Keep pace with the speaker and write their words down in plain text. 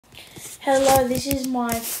Hello, this is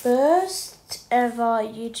my first ever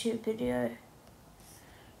YouTube video.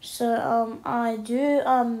 So I do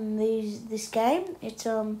this game. It's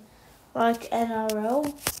like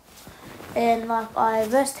NRL, and like I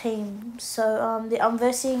verse teams. So I'm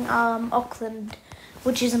versing Auckland,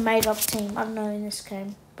 which is a made up team. I don't know in this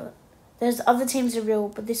game, but there's other teams are real,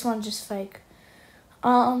 but this one's just fake.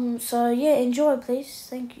 So yeah, enjoy please.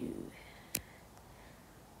 Thank you.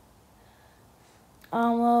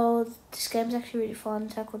 Well, this game's actually really fun.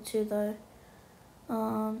 Tackle 2 though.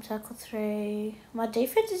 Tackle 3. My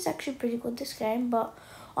defense is actually pretty good this game, but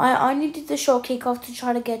I only did the short kickoff to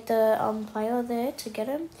try to get the player there to get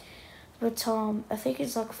him. But I think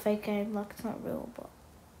it's like a fake game, like it's not real. But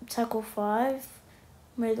tackle 5,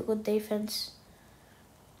 really good defense.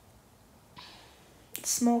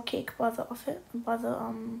 Small kick by the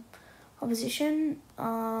opposition.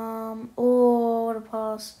 Oh, what a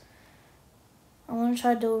pass! I want to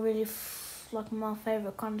try to do a really like my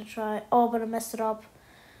favorite kind of try. Oh, but I messed it up.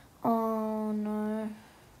 Oh no.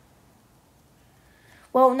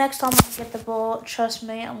 Well, next time I get the ball, trust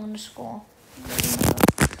me, I'm gonna score.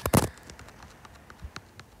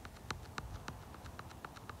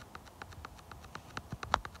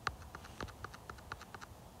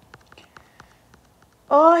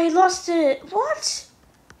 Oh, he lost it. What?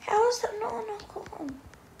 How is that not a knock-on?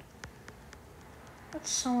 That's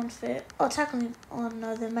so unfair. Oh, tackling. Oh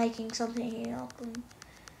no, they're making something here.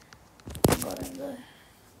 Got him though.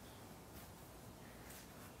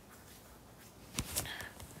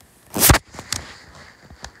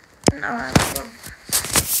 No.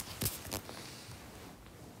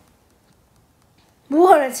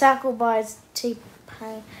 What a tackle by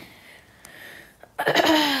T-Pain.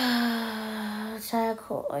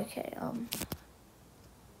 Tackle. Okay.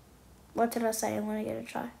 What did I say? I'm gonna get a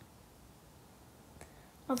try.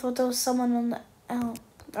 I thought there was someone on the L.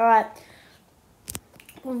 Alright.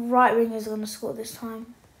 Right winger is going to score this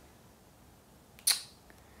time.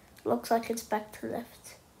 Looks like it's back to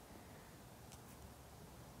left.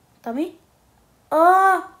 Dummy?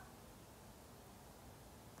 Oh!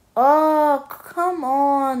 Oh, come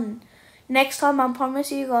on. Next time, I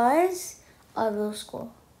promise you guys, I will score.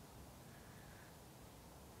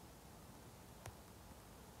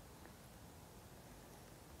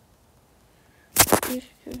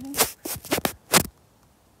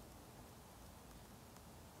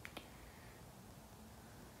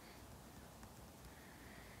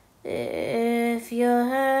 If you're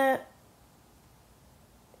hurt,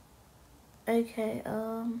 okay,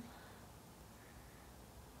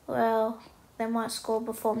 well, they might score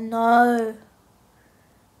before. No.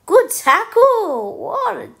 Good tackle.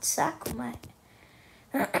 What a tackle, mate.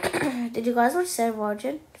 Did you guys watch Save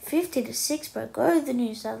Origin? 50-6, bro. Go the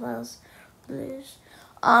New South Wales Blues.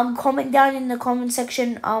 Comment down in the comment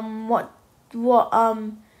section what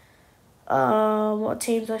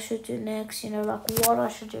teams I should do next, you know, like what I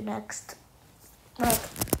should do next. Like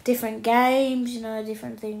different games, you know,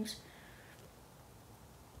 different things.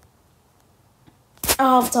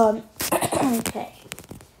 Half time. Okay.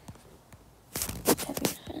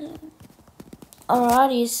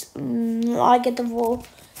 Alrighties, I get the ball.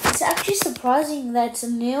 It's actually surprising that it's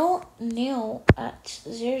 0-0 at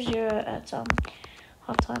 0-0 at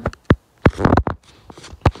half time.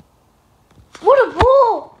 What a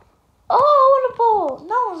ball! Oh, what a ball!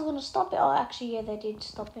 No one's gonna stop it. Oh, actually, yeah, they did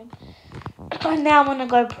stop him. And now I'm gonna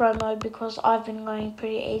go pro mode because I've been going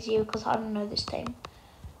pretty easy because I don't know this team.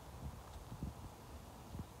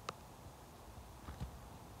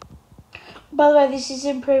 By the way, this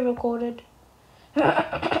isn't pre-recorded.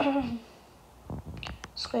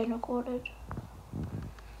 Screen recorded.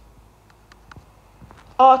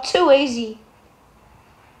 Oh, too easy.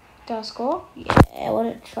 Did I score? Yeah, I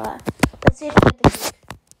want to try. Let's see if I get the kick.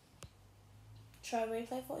 Try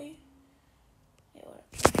replay for you. Yeah,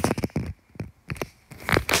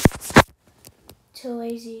 too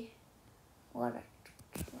easy. What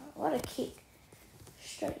a kick.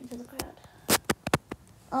 Straight into the crowd.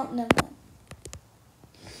 Oh, never mind.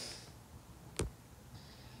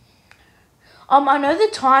 I know the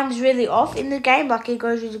time's really off in the game, like it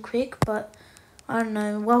goes really quick, but I don't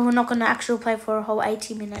know. Well, we're not going to actually play for a whole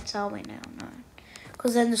 80 minutes, are we now? No.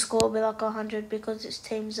 Because then the score will be like 100 because it's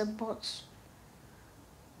teams and bots.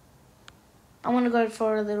 I want to go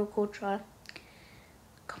for a little cool try.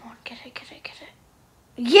 Come on, get it.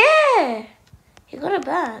 Yeah! He got it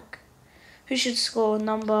back. Who should score?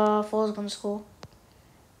 Number 4 is going to score.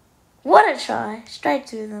 What a try. Straight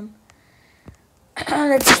through them.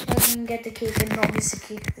 Let's see if I can get the kick and not miss a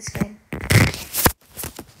kick this game.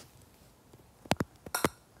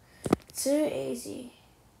 Too easy.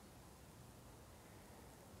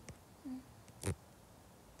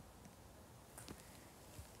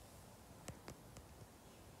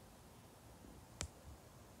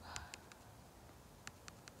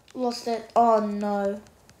 Lost it. Oh, no.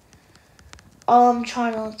 Oh, I'm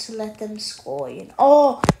trying not to let them score. You know.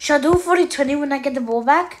 Oh, should I do 40-20 when I get the ball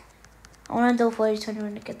back? I want to do 40-20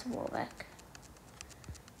 when I get the ball back.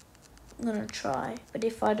 I'm going to try. But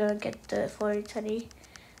if I don't get the 40-20,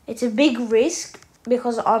 it's a big risk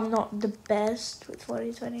because I'm not the best with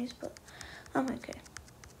 40-20s, but I'm okay.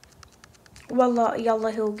 Wallah,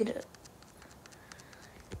 yallah, he'll get it.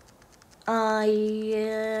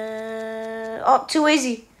 Yeah. Oh, too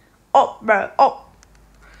easy. Oh, bro. Oh.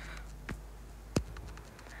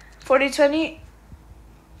 40-20.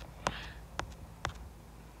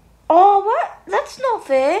 Oh, what? That's not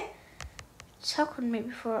fair. Tackled me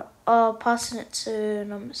before. Oh, passing it to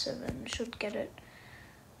number 7. Should get it.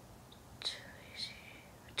 Too easy.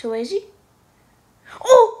 Too easy?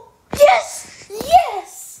 Oh! Yes!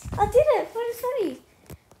 Yes! I did it. 40-20.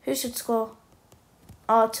 Who should score?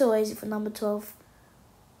 Oh, too easy for number 12.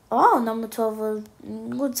 Oh, number 12 was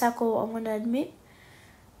good tackle, I'm going to admit.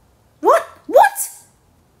 What? What?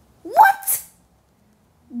 What?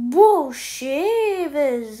 Bullshit. I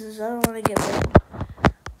don't want to get rid.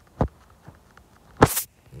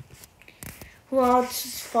 Well, it's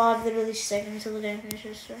just 5 literally seconds till the game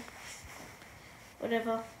finishes, so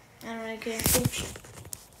whatever. I don't really care. Oops.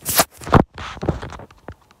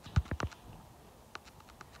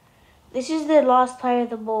 This is the last play of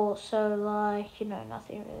the ball, so like, you know,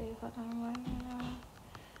 nothing really fucking right now.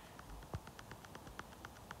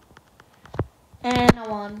 And I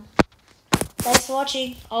won. Thanks for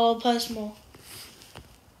watching. I'll post more.